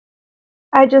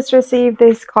I just received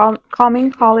these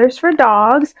calming collars for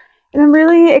dogs, and I'm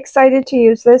really excited to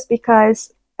use this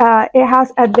because it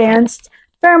has advanced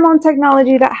pheromone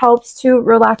technology that helps to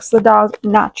relax the dog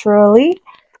naturally.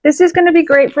 This is going to be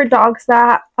great for dogs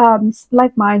that,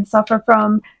 like mine, suffer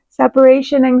from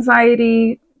separation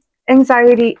anxiety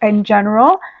in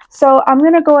general. So I'm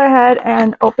going to go ahead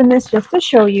and open this just to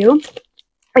show you.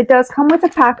 It does come with a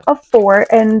pack of 4,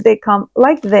 and they come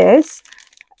like this.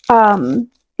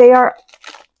 They are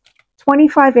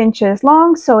 25 inches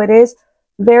long, so it is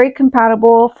very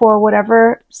compatible for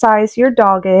whatever size your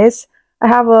dog is. I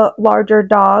have a larger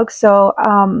dog, so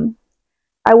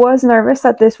I was nervous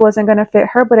that this wasn't going to fit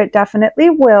her, but it definitely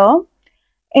will.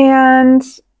 And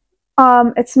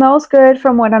it smells good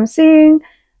from what I'm seeing.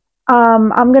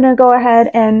 I'm going to go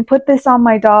ahead and put this on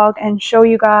my dog and show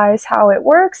you guys how it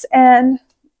works and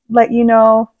let you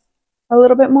know a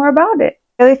little bit more about it.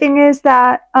 The other thing is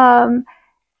that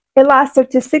it lasts up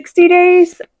to 60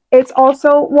 days. It's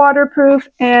also waterproof,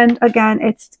 and again,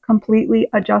 it's completely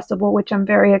adjustable, which I'm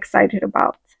very excited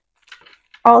about.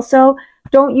 Also,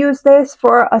 don't use this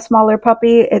for a smaller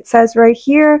puppy. It says right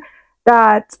here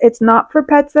that it's not for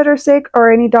pets that are sick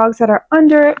or any dogs that are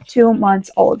under 2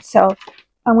 months old. So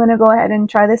I'm going to go ahead and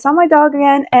try this on my dog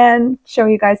again and show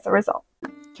you guys the result.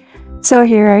 So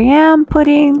here I am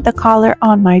putting the collar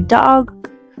on my dog.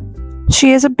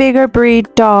 She is a bigger breed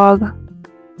dog,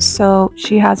 so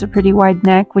she has a pretty wide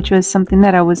neck, which was something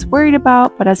that I was worried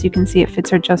about, but as you can see, it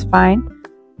fits her just fine,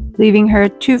 leaving her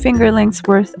 2 finger lengths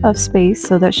worth of space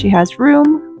so that she has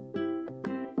room.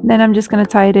 Then I'm just going to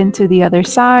tie it into the other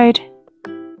side.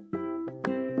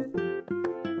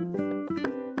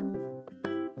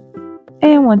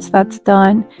 And once that's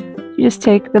done, you just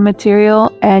take the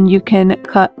material and you can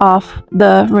cut off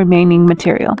the remaining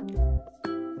material.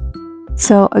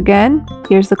 So again,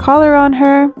 here's the collar on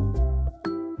her.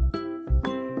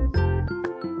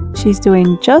 She's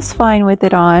doing just fine with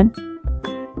it on.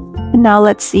 And now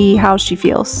let's see how she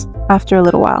feels after a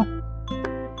little while.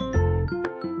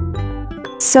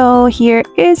 So here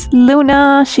is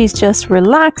Luna. She's just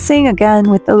relaxing again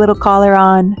with the little collar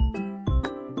on.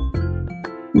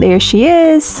 There she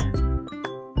is,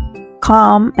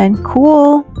 calm and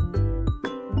cool.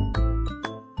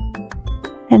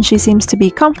 And she seems to be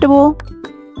comfortable.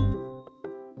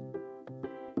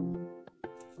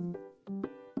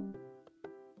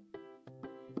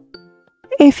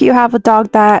 If you have a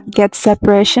dog that gets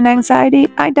separation anxiety,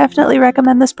 I definitely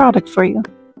recommend this product for you.